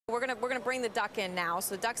We're gonna bring the duck in now,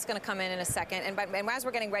 so the duck's gonna come in a second, and as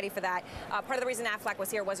we're getting ready for that, part of the reason Aflac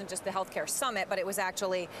was here wasn't just the healthcare summit, but it was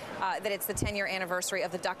actually that it's the 10-year anniversary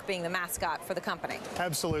of the duck being the mascot for the company.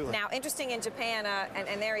 Absolutely. Now, interesting in Japan,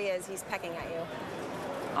 and there he is, he's pecking at you.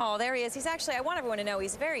 Oh, there he is. He's actually, I want everyone to know,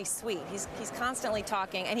 he's very sweet. He's constantly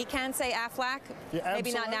talking, and he can say Aflac. Yeah,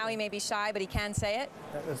 maybe not now, he may be shy, but he can say it.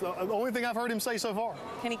 That's the only thing I've heard him say so far.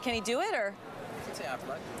 Can he do it, or? You can say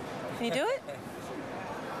Aflac. Can you do it?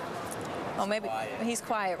 Oh, maybe he's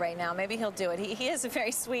quiet right now. Maybe he'll do it. He is a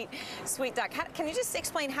very sweet duck. Can you just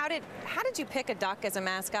explain how did you pick a duck as a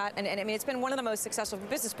mascot? And I mean, it's been one of the most successful from a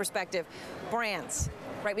business perspective brands.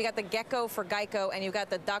 Right, we got the gecko for Geico, and you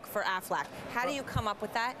got the duck for Aflac. How do you come up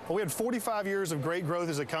with that? Well, we had 45 years of great growth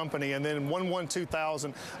as a company, and then in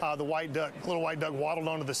 1/1/2000, the little white duck waddled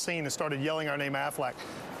onto the scene and started yelling our name Aflac.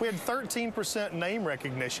 We had 13% name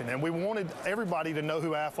recognition, and we wanted everybody to know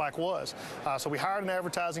who Aflac was. So we hired an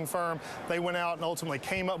advertising firm. They went out and ultimately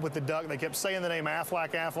came up with the duck. They kept saying the name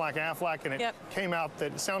Aflac, Aflac, Aflac, and it came out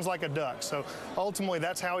that it sounds like a duck. So ultimately,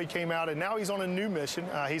 that's how he came out, and now he's on a new mission.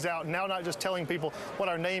 He's out now not just telling people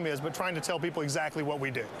what our name is, but trying to tell people exactly what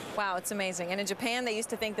we do. Wow, it's amazing. And in Japan, they used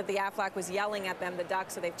to think that the Aflac was yelling at them, the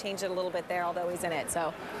duck, so they've changed it a little bit there, although he's in it.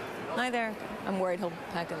 So, hi there. I'm worried he'll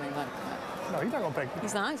peck at me, but... No, he's not going to peck.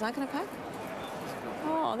 He's not going to peck?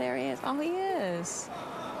 Oh, there he is. Oh, he is.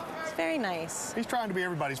 It's very nice. He's trying to be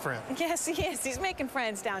everybody's friend. Yes, he is. He's making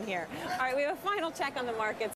friends down here. All right, we have a final check on the markets.